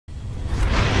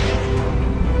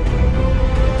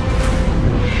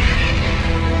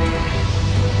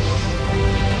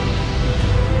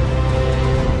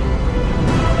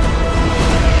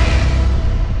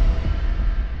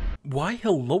Why,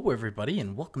 hello everybody,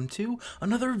 and welcome to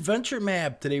another adventure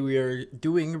map. Today we are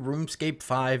doing Roomscape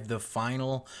 5, the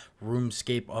final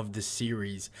Roomscape of the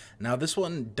series. Now this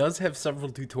one does have several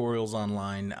tutorials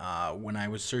online. When I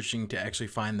was searching to actually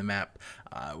find the map,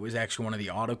 it was actually one of the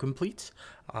autocompletes.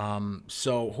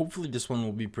 So hopefully this one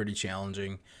will be pretty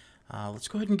challenging. Let's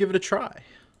go ahead and give it a try.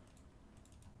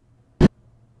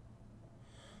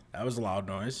 That was a loud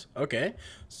noise. Okay,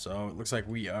 so it looks like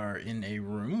we are in a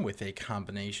room with a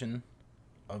combination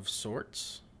of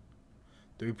sorts.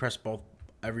 Do we press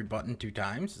every button 2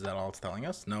 times? Is that all it's telling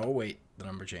us? No, wait, the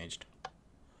number changed.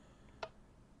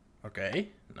 Okay,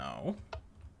 no.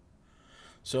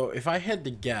 So if I had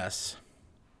to guess,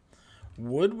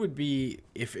 wood would be,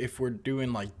 if we're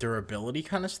doing like durability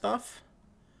kind of stuff,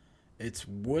 it's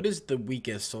wood is the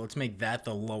weakest, so let's make that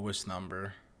the lowest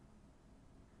number.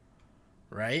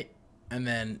 Right? And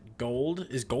then gold.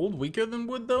 Is gold weaker than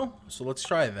wood, though? So let's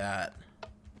try that.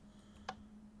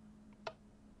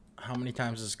 How many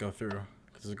times does this go through?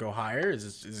 Does it go higher?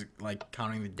 Is it like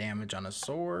counting the damage on a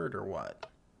sword or what?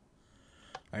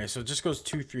 Okay, so it just goes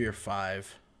 2, 3, or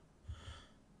 5.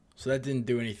 So that didn't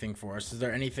do anything for us. Is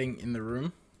there anything in the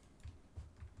room?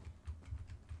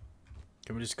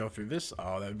 Can we just go through this?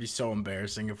 Oh, that would be so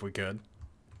embarrassing if we could.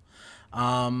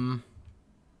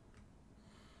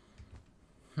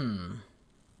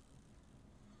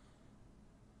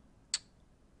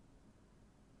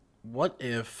 What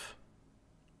if...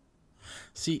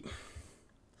 See,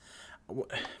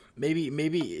 maybe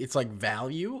it's like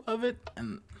value of it,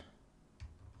 and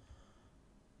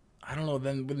I don't know,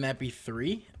 then wouldn't that be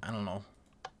 3? I don't know.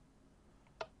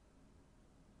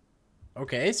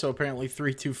 Okay, so apparently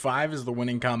 3, 2, 5 is the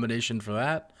winning combination for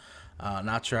that.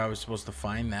 Not sure how I was supposed to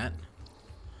find that.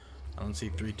 I don't see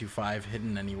 3, 2, 5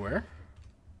 hidden anywhere.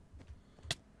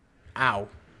 Ow.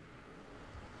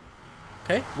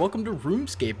 Okay, welcome to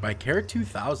Roomscape by Carrot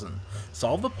 2000.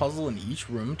 Solve the puzzle in each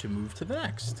room to move to the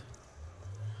next.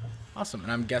 Awesome,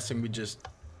 and I'm guessing we just...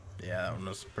 Yeah, that one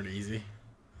was pretty easy.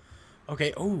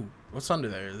 Okay, oh, what's under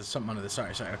there? There's something under there.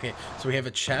 Sorry. Okay, so we have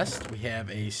a chest. We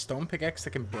have a stone pickaxe that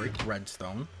can break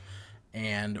redstone.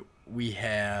 And we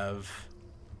have...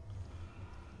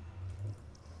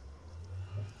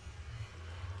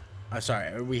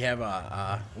 sorry, we have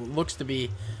a... what looks to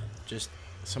be just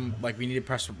some... Like, we need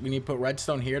to put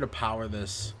redstone here to power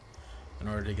this in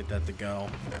order to get that to go.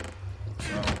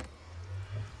 So,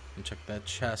 check that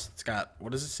chest. It's got...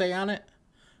 What does it say on it?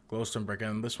 Glowstone brick.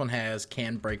 And this one has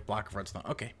can break block of redstone.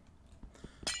 Okay.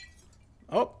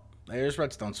 Oh, there's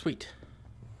redstone. Sweet.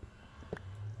 So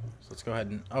let's go ahead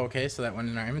and... Oh, okay, so that went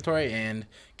in our inventory and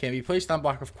can be placed on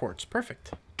block of quartz.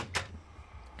 Perfect.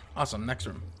 Awesome. Next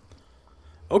room.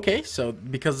 Okay, so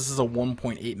because this is a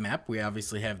 1.8 map, we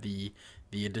obviously have the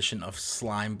addition of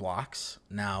slime blocks.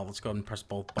 Now, let's go ahead and press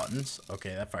both buttons.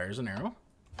 Okay, that fires an arrow.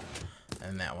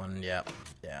 And that one, yeah,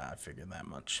 I figured that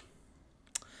much.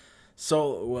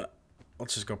 So,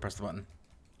 let's just go press the button.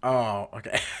 Oh,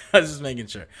 okay. I was just making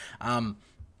sure.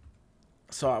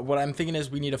 So what I'm thinking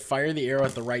is we need to fire the arrow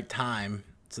at the right time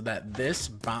so that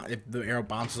if the arrow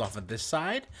bounces off of this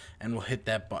side, and we'll hit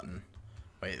that button.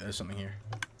 Wait, there's something here.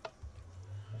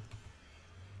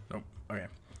 Nope. Okay.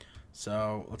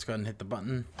 So let's go ahead and hit the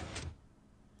button.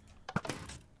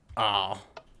 Oh.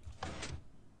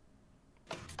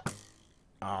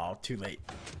 Oh, too late.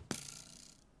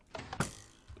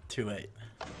 Too late.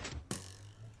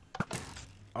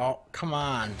 Oh, come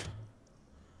on.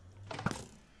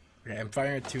 Okay, I'm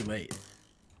firing it too late.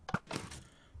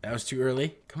 That was too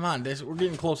early. Come on, we're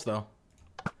getting close though.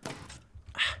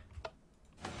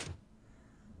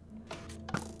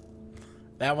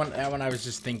 That one I was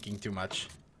just thinking too much.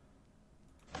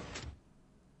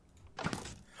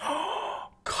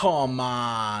 Come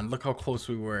on, look how close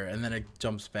we were, and then it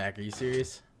jumps back. Are you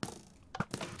serious?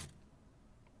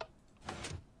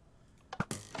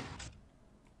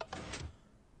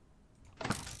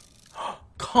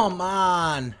 Come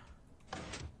on.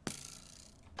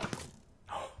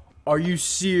 Are you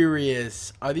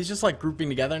serious? Are these just like grouping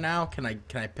together now? Can I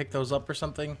pick those up or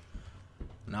something?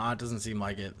 No, it doesn't seem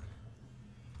like it.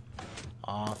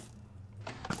 Off.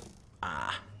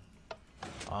 Ah.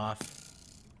 Off.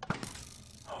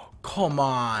 Come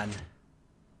on.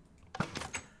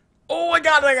 Oh, I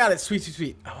got it. Sweet, sweet,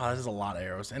 sweet. Oh, this is a lot of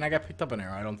arrows. And I got picked up an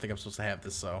arrow. I don't think I'm supposed to have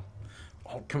this, so.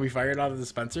 Oh, can we fire it out of the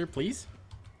dispenser, please?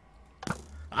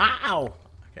 Ow!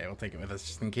 Okay, we'll take it with us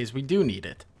just in case we do need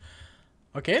it.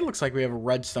 Okay, looks like we have a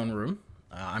redstone room.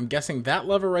 I'm guessing that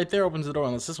lever right there opens the door,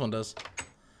 unless this one does.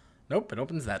 Nope, it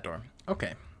opens that door.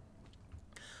 Okay.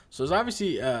 So there's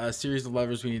obviously a series of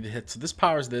levers we need to hit. So this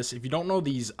powers this. If you don't know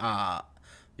these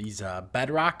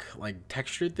bedrock, like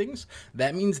textured things,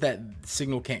 that means that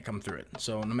signal can't come through it.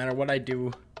 So no matter what I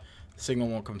do, signal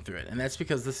won't come through it. And that's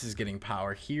because this is getting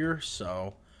power here.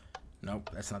 So nope,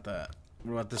 that's not the.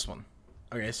 What about this one?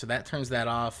 Okay, so that turns that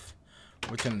off.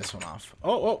 We'll turn this one off.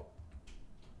 Oh.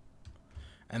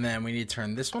 And then we need to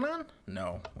turn this one on?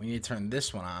 No, we need to turn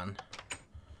this one on.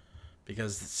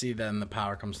 Because, see, then the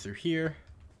power comes through here.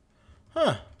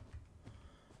 Huh. A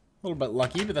little bit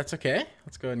lucky, but that's okay.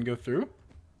 Let's go ahead and go through.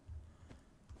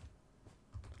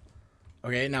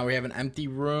 Okay, now we have an empty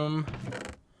room.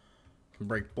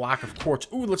 Break block of quartz.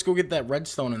 Ooh, let's go get that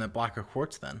redstone in that block of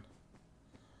quartz then.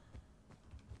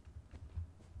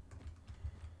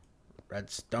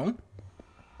 Redstone.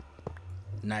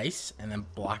 Nice. And then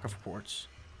block of quartz.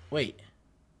 Wait.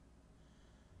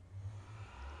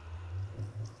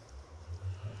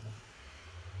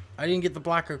 I didn't get the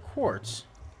block of quartz.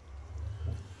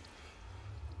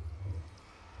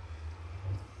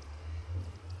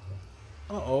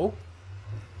 Uh-oh.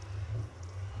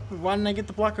 Why didn't I get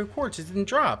the block of quartz? It didn't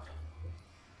drop.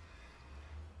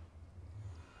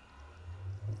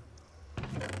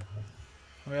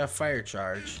 We have fire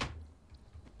charge.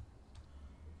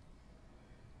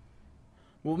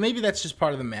 Well, maybe that's just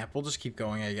part of the map. We'll just keep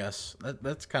going, I guess.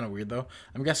 That's kind of weird, though.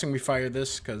 I'm guessing we fired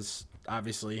this because,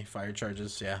 obviously, fire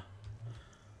charges, yeah.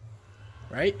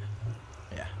 Right?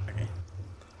 Yeah, okay.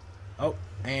 Oh,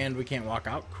 and we can't walk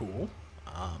out. Cool.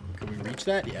 Can we reach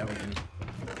that? Yeah, we can.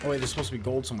 Oh, wait, there's supposed to be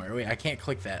gold somewhere. Wait, I can't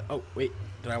click that. Oh, wait.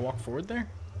 Did I walk forward there?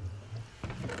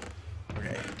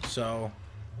 Okay, so...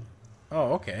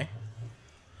 Oh, okay.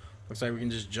 Looks like we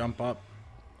can just jump up.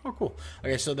 Oh, cool.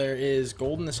 Okay, so there is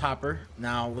gold in this hopper.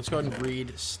 Now, let's go ahead and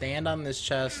breed. Stand on this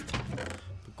chest.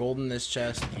 Put gold in this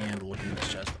chest. And look in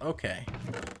this chest. Okay.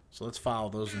 So let's follow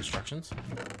those instructions.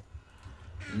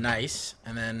 Nice.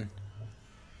 And then,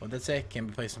 what'd that say? Can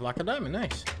be placed in a block of diamond.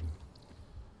 Nice.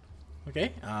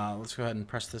 Okay, let's go ahead and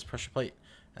press this pressure plate.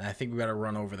 And I think we gotta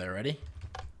run over there. Ready?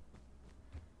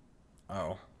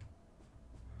 Oh.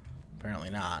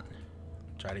 Apparently not.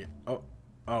 Try to get...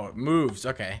 Oh, it moves.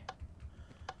 Okay.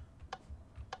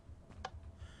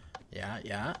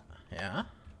 Yeah.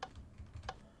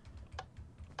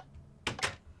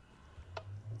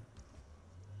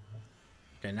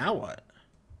 Okay, now what?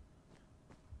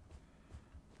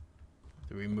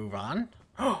 Do we move on?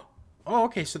 Oh,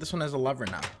 okay, so this one has a lever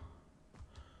now.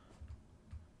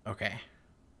 Okay.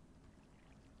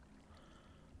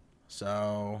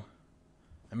 So,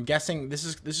 I'm guessing this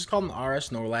is called an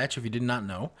RS NOR latch, if you did not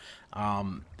know.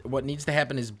 What needs to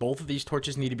happen is both of these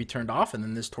torches need to be turned off, and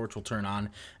then this torch will turn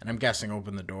on, and I'm guessing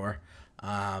open the door.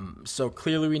 So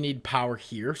clearly we need power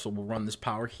here, so we'll run this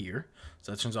power here.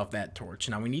 So that turns off that torch.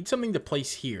 Now we need something to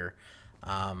place here.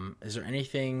 Is there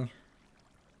anything?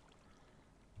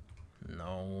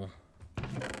 No.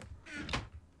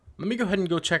 Let me go ahead and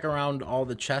go check around all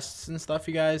the chests and stuff,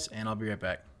 you guys, and I'll be right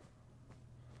back.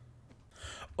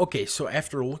 Okay, so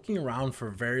after looking around for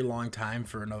a very long time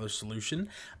for another solution,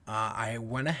 I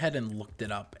went ahead and looked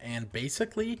it up, and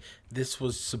basically this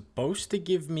was supposed to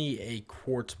give me a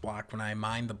quartz block when I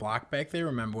mined the block back there.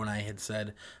 Remember when I had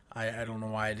said I don't know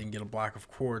why I didn't get a block of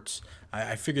quartz.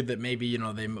 I figured that maybe, you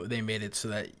know, they made it so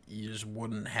that you just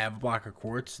wouldn't have a block of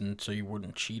quartz and so you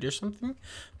wouldn't cheat or something.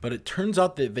 But it turns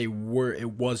out that it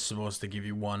was supposed to give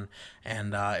you one,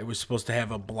 and it was supposed to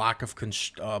have a block of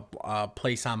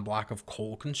place on block of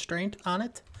coal constraint on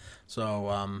it. So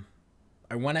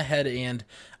I went ahead and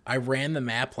I ran the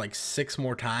map like 6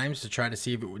 more times to try to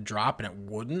see if it would drop, and it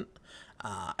wouldn't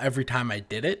every time I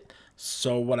did it.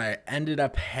 So what I ended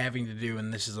up having to do,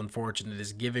 and this is unfortunate,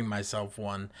 is giving myself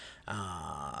one.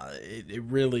 It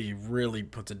really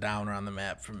puts a downer on the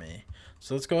map for me.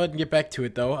 So let's go ahead and get back to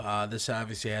it, though. This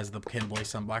obviously has the can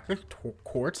place on block of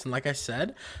quartz, and like I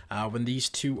said, when these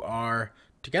two are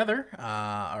together,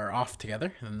 or off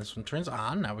together, and then this one turns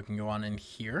on. Now we can go on in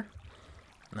here.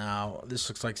 Now this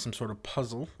looks like some sort of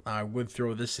puzzle. I would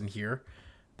throw this in here,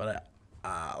 but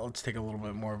let's take a little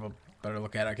bit more of a better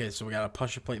look at it. Okay, so we got a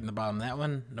pressure plate in the bottom of that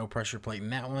one, no pressure plate in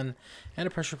that one, and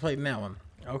a pressure plate in that one.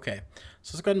 Okay,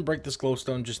 so let's go ahead and break this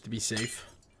glowstone just to be safe.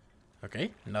 Okay,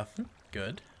 nothing.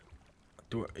 Good.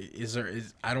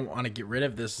 I don't want to get rid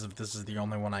of this if this is the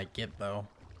only one I get, though.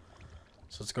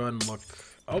 So let's go ahead and look.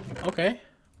 Oh, okay.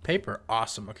 Paper.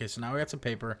 Awesome. Okay, so now we got some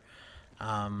paper.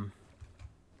 I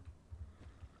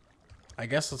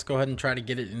guess let's go ahead and try to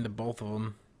get it into both of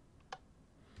them.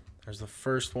 There's the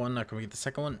first one. Now can we get the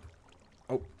second one?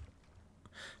 Oh.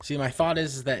 See, my thought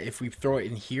is that if we throw it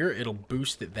in here, it'll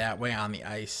boost it that way on the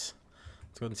ice.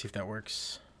 Let's go ahead and see if that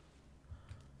works.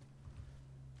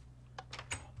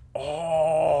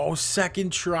 Oh,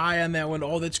 second try on that one.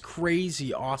 Oh, that's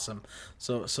crazy. Awesome.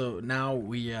 So now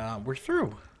we're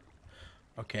through.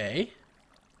 Okay.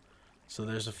 So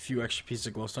there's a few extra pieces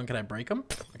of glowstone. Can I break them?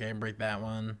 Okay, I can break that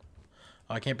one.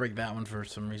 Oh, I can't break that one for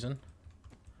some reason.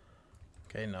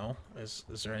 Okay, no. Is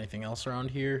there anything else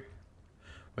around here?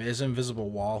 Wait, there's an invisible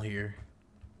wall here.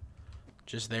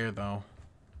 Just there, though.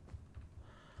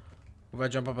 If I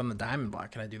jump up on the diamond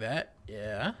block, can I do that?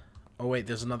 Yeah. Oh, wait,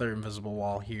 there's another invisible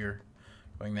wall here.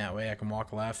 Going that way, I can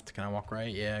walk left. Can I walk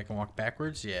right? Yeah, I can walk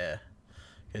backwards. Yeah.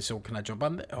 Okay, so can I jump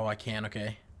on the... Oh, I can.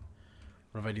 Okay.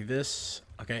 What if I do this?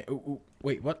 Okay. Ooh, ooh,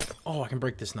 wait, what? Oh, I can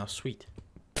break this now. Sweet.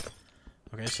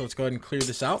 Okay, so let's go ahead and clear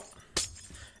this out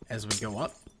as we go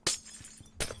up.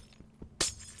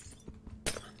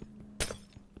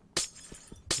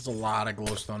 There's a lot of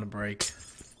glowstone to break.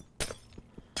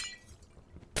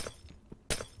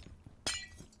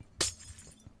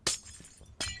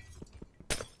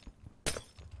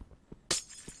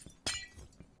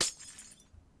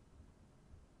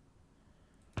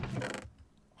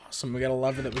 Awesome, we got a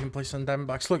lever that we can place on diamond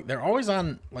blocks. Look, they're always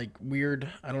on, like, weird...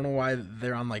 I don't know why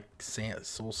they're on, like, sand,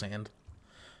 soul sand.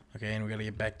 Okay, and we gotta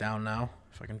get back down now,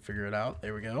 if I can figure it out.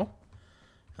 There we go.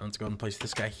 And let's go ahead and place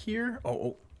this guy here.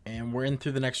 Oh, and we're in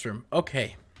through the next room.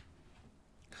 Okay.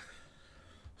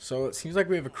 So it seems like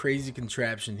we have a crazy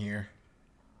contraption here.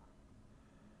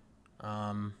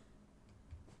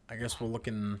 I guess we'll look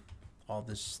in all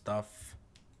this stuff.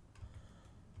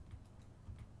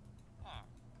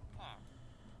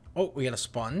 Oh, we got a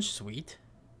sponge. Sweet.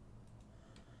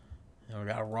 And we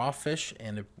got a raw fish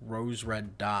and a rose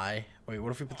red dye. Wait, what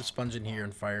if we put the sponge in here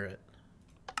and fire it?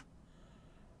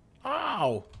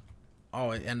 Ow!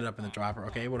 Oh, it ended up in the dropper.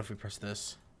 Okay, what if we press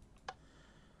this?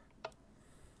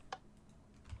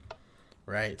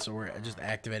 Right, so we're just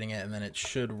activating it, and then it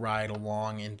should ride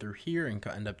along in through here and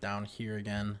end up down here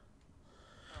again.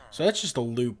 So that's just a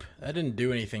loop. That didn't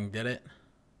do anything, did it?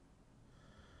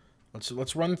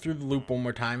 Let's run through the loop one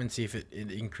more time and see if it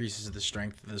increases the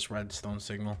strength of this redstone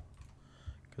signal.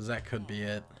 Because that could be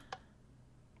it.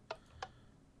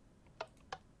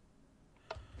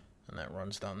 And that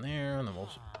runs down there, and then we'll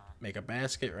make a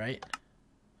basket, right?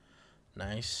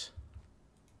 Nice.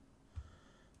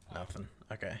 Nothing.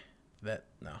 Okay.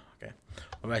 No. Okay.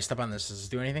 What if I step on this? Does this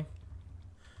do anything?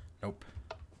 Nope.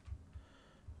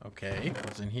 Okay.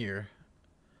 What's in here?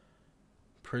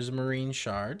 Prismarine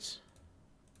shards.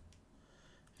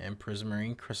 And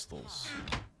prismarine crystals.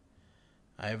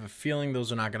 I have a feeling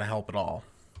those are not going to help at all.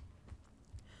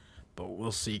 But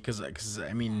we'll see. Because,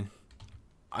 I mean,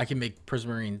 I can make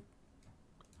prismarine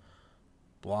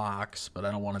blocks, but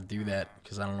I don't want to do that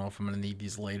because I don't know if I'm going to need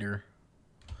these later.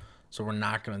 So we're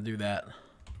not going to do that.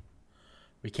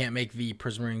 We can't make the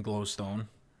prismarine glowstone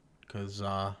because,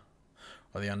 or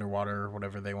the underwater,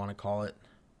 whatever they want to call it.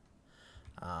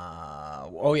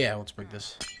 Oh yeah, let's break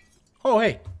this. Oh,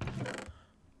 hey.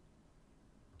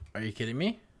 Are you kidding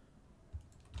me?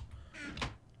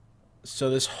 So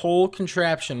this whole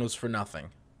contraption was for nothing.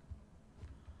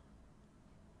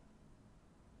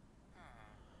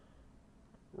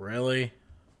 Really?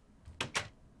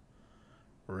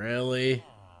 Really?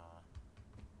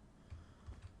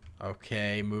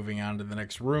 Okay, moving on to the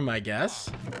next room, I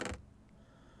guess.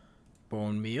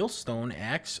 Bone meal, stone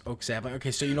axe, oak sapling.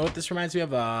 Okay, so you know what this reminds me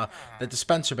of? The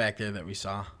dispenser back there that we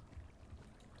saw.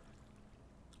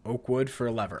 Oak wood for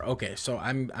a lever. Okay, so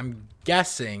I'm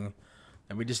guessing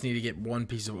that we just need to get one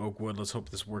piece of oak wood. Let's hope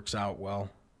this works out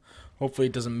well. Hopefully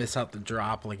it doesn't miss out the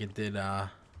drop like it did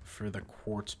for the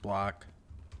quartz block.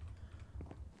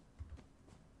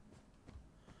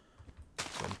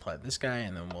 So apply this guy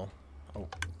and then we'll... Oh.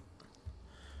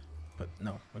 But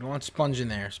no, we don't want sponge in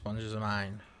there. Sponges are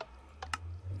mine.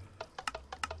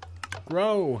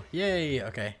 Grow! Yay!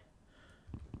 Okay.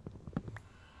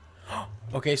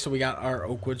 Okay, so we got our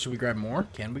oak wood. Should we grab more?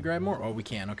 Can we grab more? Oh, we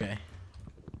can. Okay.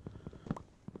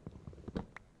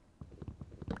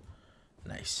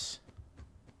 Nice.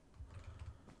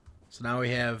 So now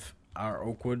we have our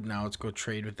oak wood. Now let's go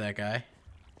trade with that guy.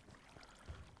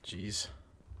 Jeez.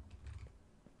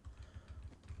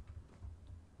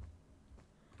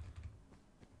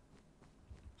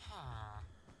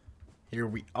 Here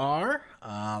we are.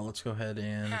 Let's go ahead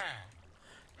and...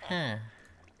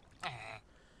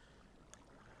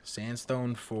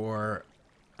 Sandstone for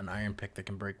an iron pick that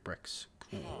can break bricks.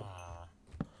 Cool.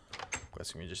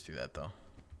 Guessing we just do that though.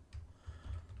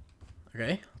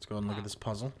 Okay, let's go ahead and look at this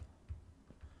puzzle.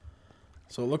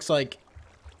 So it looks like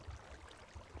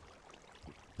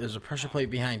there's a pressure plate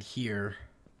behind here.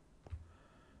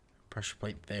 Pressure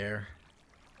plate there.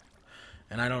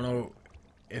 And I don't know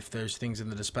if there's things in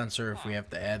the dispenser, if we have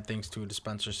to add things to a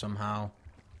dispenser somehow.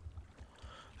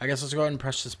 I guess let's go ahead and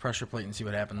press this pressure plate and see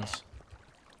what happens.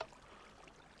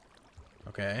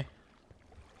 Okay.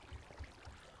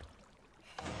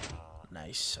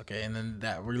 Nice. Okay, and then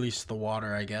that released the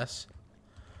water, I guess.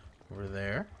 Over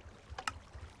there.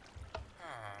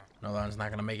 No, that one's not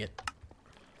gonna make it.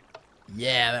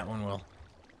 Yeah, that one will.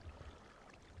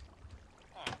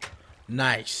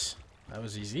 Nice. That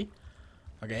was easy.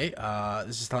 Okay,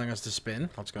 this is telling us to spin.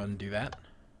 Let's go ahead and do that.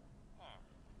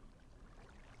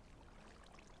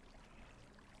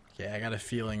 Okay, I got a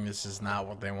feeling this is not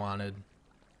what they wanted.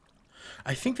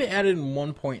 I think they added in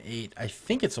 1.8. I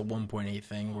think it's a 1.8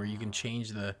 thing where you can change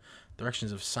the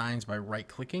directions of signs by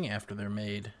right-clicking after they're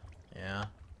made. Yeah.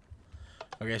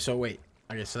 Okay, so wait.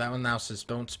 Okay, so that one now says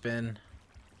don't spin.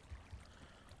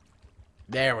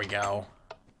 There we go.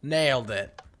 Nailed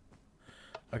it.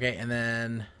 Okay, and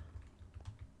then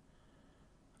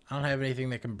I don't have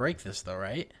anything that can break this though,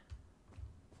 right?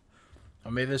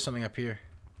 Oh, maybe there's something up here.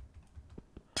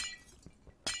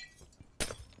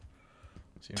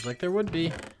 Seems like there would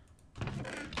be.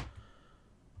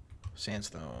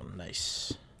 Sandstone,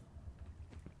 nice.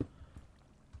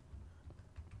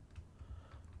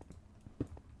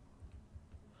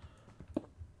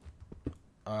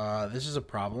 This is a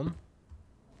problem.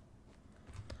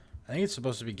 I think it's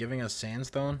supposed to be giving us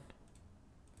sandstone.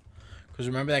 Because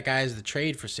remember that guy has the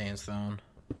trade for sandstone.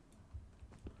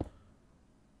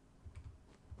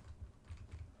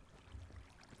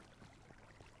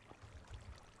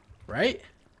 Right?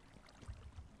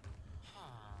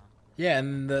 Yeah,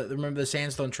 and remember the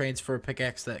sandstone trades for a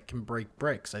pickaxe that can break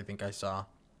bricks, I think I saw.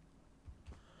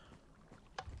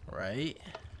 Right?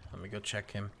 Let me go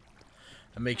check him.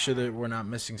 And make sure that we're not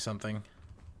missing something.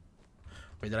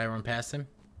 Wait, did I run past him?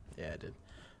 Yeah, I did.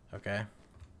 Okay.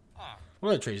 What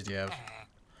other trades do you have?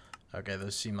 Okay,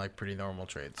 those seem like pretty normal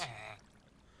trades.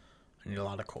 I need a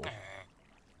lot of coal.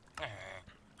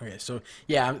 Okay, so,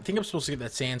 yeah, I think I'm supposed to get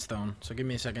that sandstone. So give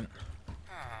me a second.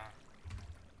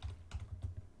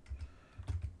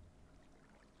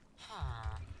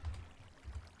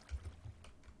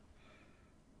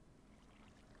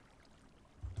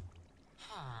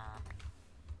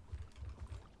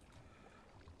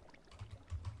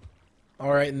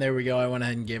 Alright, and there we go. I went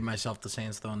ahead and gave myself the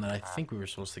sandstone that I think we were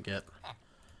supposed to get.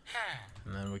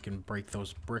 And then we can break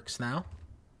those bricks now.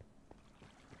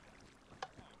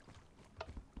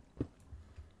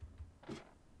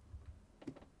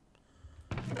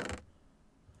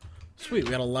 Sweet, we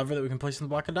got a lever that we can place in the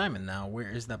block of diamond now. Where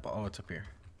is that? Oh, it's up here.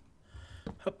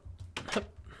 Hup, hup.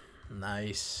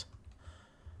 Nice.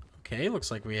 Okay, looks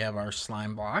like we have our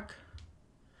slime block.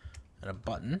 And a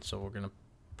button, so we're going to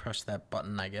press that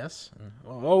button, I guess.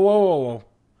 Whoa, whoa, whoa, whoa.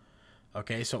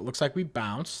 Okay, so it looks like we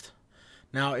bounced.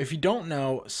 Now, if you don't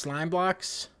know, slime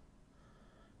blocks,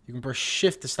 you can press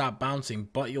shift to stop bouncing,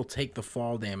 but you'll take the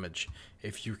fall damage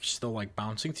if you're still like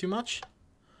bouncing too much.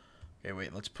 Okay,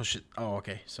 wait, let's push it. Oh,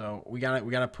 okay. So we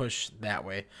gotta push that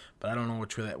way, but I don't know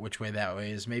which way that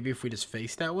way is. Maybe if we just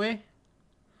face that way.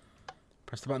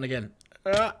 Press the button again.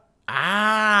 Ow!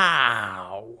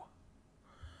 I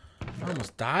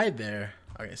almost died there.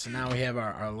 Okay, so now we have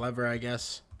our lever, I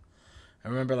guess.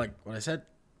 And remember, like what I said,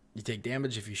 you take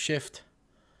damage if you shift.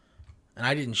 And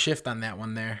I didn't shift on that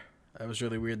one there. That was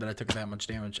really weird that I took that much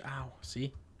damage. Ow,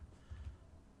 see?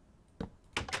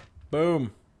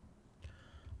 Boom.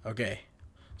 Okay.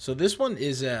 So this one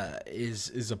is a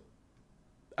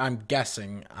I'm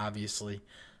guessing, obviously.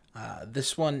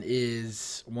 This one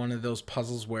is one of those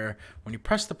puzzles where when you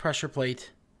press the pressure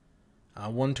plate,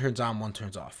 one turns on, one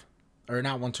turns off. Or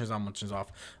not one turns on, one turns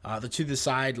off. The to the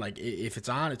side, like if it's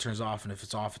on, it turns off, and if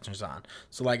it's off, it turns on.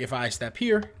 So like if I step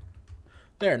here,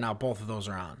 there, now both of those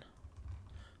are on.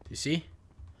 Do you see?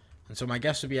 And so my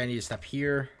guess would be I need to step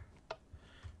here,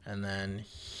 and then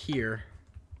here,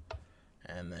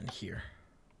 and then here.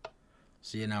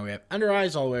 See, now we have under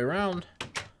eyes all the way around,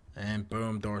 and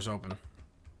boom, doors open.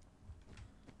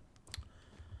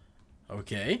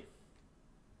 Okay.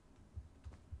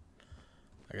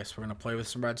 I guess we're going to play with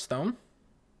some redstone.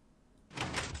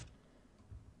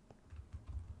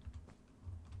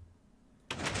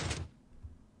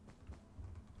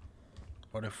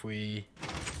 What if we...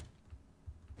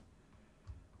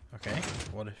 Okay,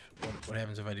 what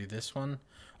happens if I do this one?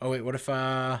 Oh wait, what if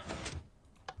okay,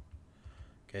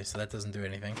 so that doesn't do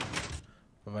anything.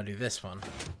 What if I do this one?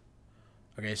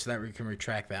 Okay, so that we can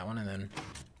retract that one and then...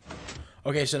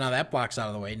 Okay, so now that block's out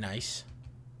of the way, nice.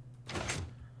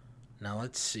 Now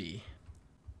let's see.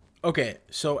 Okay,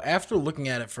 so after looking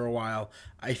at it for a while,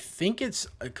 I think it's...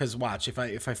 Because watch, if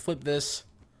I flip this...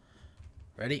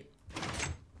 Ready?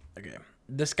 Okay.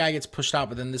 this guy gets pushed out,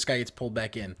 but then this guy gets pulled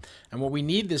back in. And what we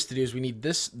need this to do is we need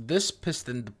this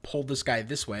piston to pull this guy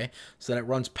this way so that it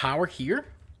runs power here.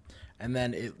 And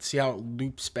then see how it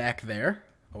loops back there?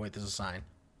 Oh, wait, there's a sign.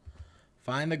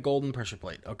 Find the golden pressure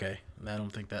plate. Okay, I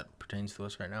don't think that pertains to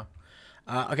us right now.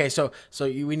 Okay, so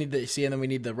we need the and then we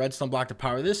need the redstone block to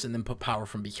power this, and then put power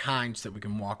from behind so that we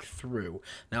can walk through.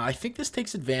 Now, I think this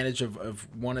takes advantage of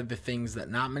one of the things that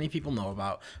not many people know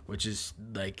about, which is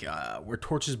like where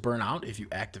torches burn out if you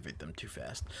activate them too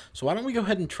fast. So why don't we go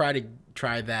ahead and try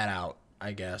that out?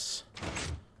 I guess.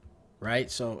 Right.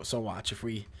 So watch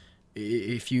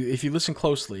if you listen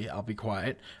closely, I'll be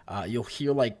quiet. You'll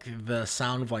hear like the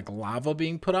sound of like lava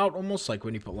being put out, almost like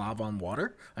when you put lava on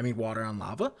water. I mean water on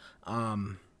lava.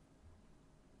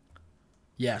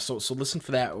 Yeah. So listen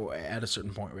for that at a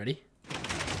certain point. Ready?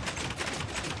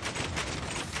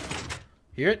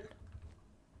 Hear it?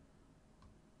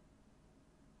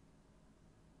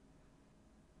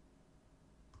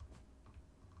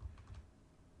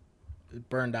 It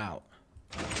burned out.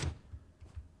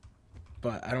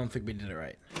 But I don't think we did it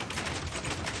right.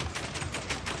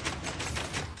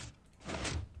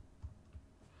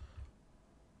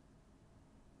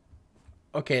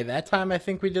 Okay, that time I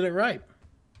think we did it right.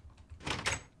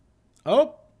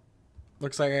 Oh!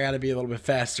 Looks like I gotta be a little bit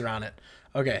faster on it.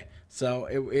 Okay, so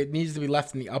it needs to be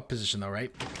left in the up position though,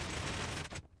 right?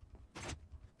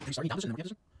 Are you starting down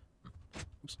position?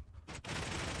 Oops.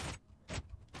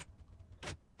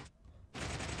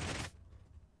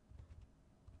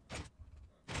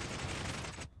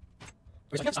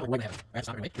 Wait, so I have to stop it right when I have it. I have to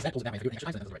stop it right away, because that pulls it that way. If I do it an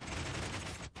extra time, then that does it right.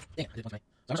 Dang, I did it once,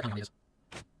 so I'm just counting how many it is.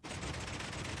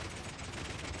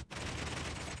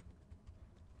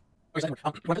 Okay, so that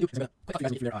worked. What I'm going to do is I'm going to click off you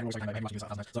guys and get through there. I know we're starting by watching this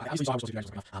last night. So I obviously saw I was supposed to do you guys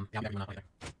was enough. Yeah, I'll be back later.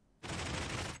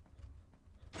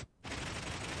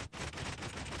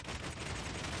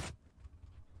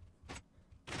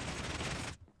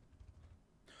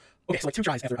 Okay, so like 2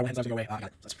 tries after I went hands go away. I got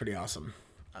it. That's pretty awesome.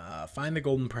 Find the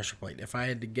golden pressure plate. If I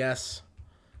had to guess,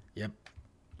 yep,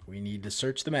 we need to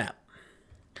search the map.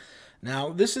 Now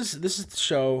this is to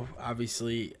show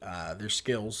obviously their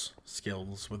skills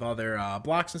with all their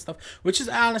blocks and stuff, which is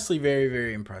honestly very,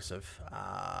 very impressive.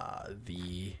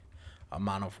 The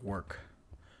amount of work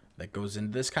that goes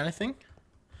into this kind of thing.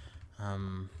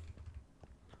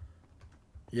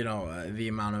 You know, the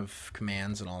amount of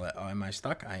commands and all that. Oh, am I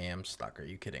stuck? I am stuck. Are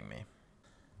you kidding me?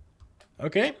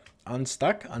 Okay,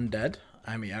 unstuck, undead.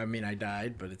 I mean, I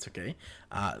died, but it's okay.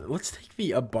 Let's take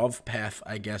the above path,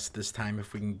 I guess, this time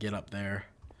if we can get up there.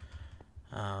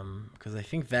 Because I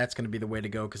think that's going to be the way to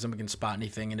go, because then we can spot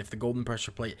anything. And if the golden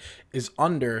pressure plate is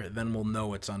under, then we'll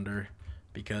know it's under,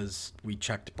 because we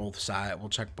checked both sides. We'll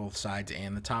check both sides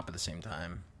and the top at the same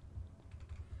time.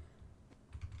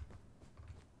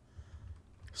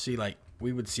 See, like,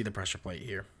 we would see the pressure plate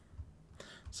here.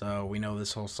 So we know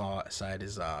this whole side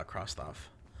is crossed off.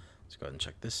 Let's go ahead and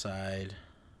check this side.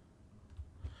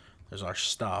 There's our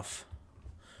stuff,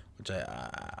 which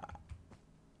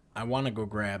I want to go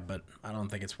grab, but I don't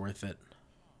think it's worth it.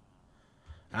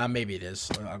 Maybe it is.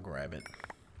 I'll grab it.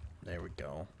 There we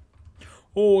go.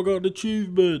 Oh, I got an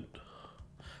achievement.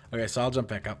 Okay, so I'll jump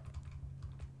back up.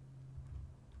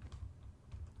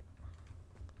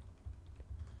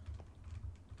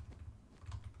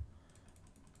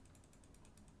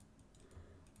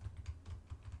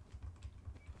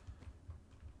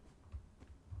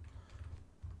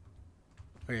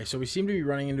 Okay, so we seem to be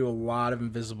running into a lot of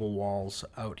invisible walls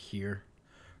out here,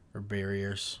 or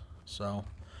barriers. So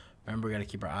remember, we got to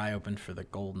keep our eye open for the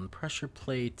golden pressure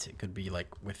plate. It could be like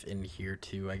within here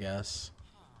too, I guess.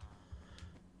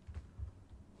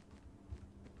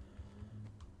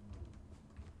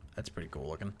 That's pretty cool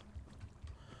looking.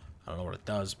 I don't know what it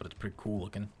does, but it's pretty cool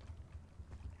looking.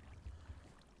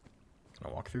 Can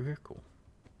I walk through here? Cool.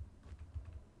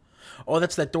 Oh,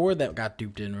 that's that door that got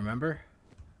duped in, remember?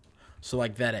 So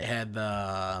like that, it had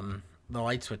the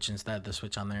light switch instead, the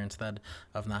switch on there instead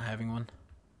of not having one.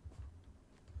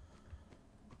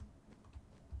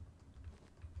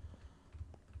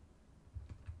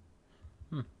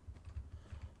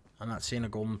 I'm not seeing a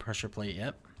golden pressure plate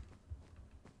yet.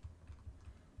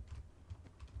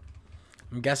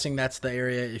 I'm guessing that's the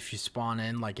area if you spawn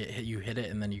in, like you hit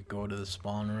it and then you go to the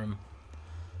spawn room.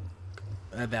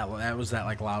 That was that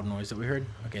like loud noise that we heard.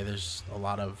 Okay, there's a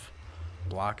lot of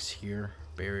blocks here,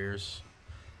 barriers,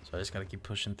 so I just gotta keep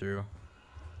pushing through.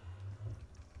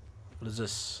 What is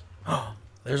this? Oh,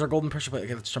 there's our golden pressure plate.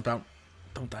 Okay, let's jump out.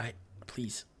 Don't die,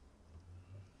 please.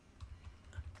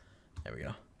 There we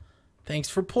go. Thanks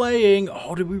for playing.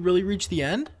 Oh, did we really reach the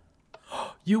end?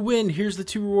 You win. Here's the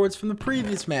 2 rewards from the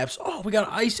previous maps. Oh, we got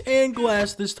ice and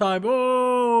glass this time.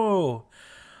 Oh, no.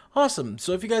 Awesome.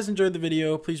 So if you guys enjoyed the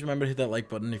video, please remember to hit that like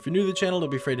button. If you're new to the channel, don't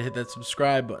be afraid to hit that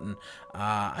subscribe button.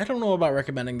 I don't know about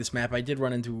recommending this map. I did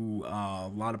run into a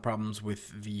lot of problems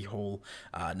with the whole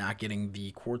not getting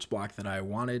the quartz block that I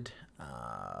wanted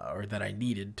or that I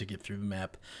needed to get through the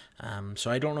map. So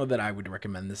I don't know that I would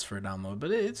recommend this for a download, but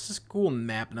it's a cool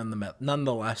map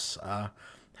nonetheless.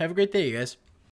 Have a great day, you guys.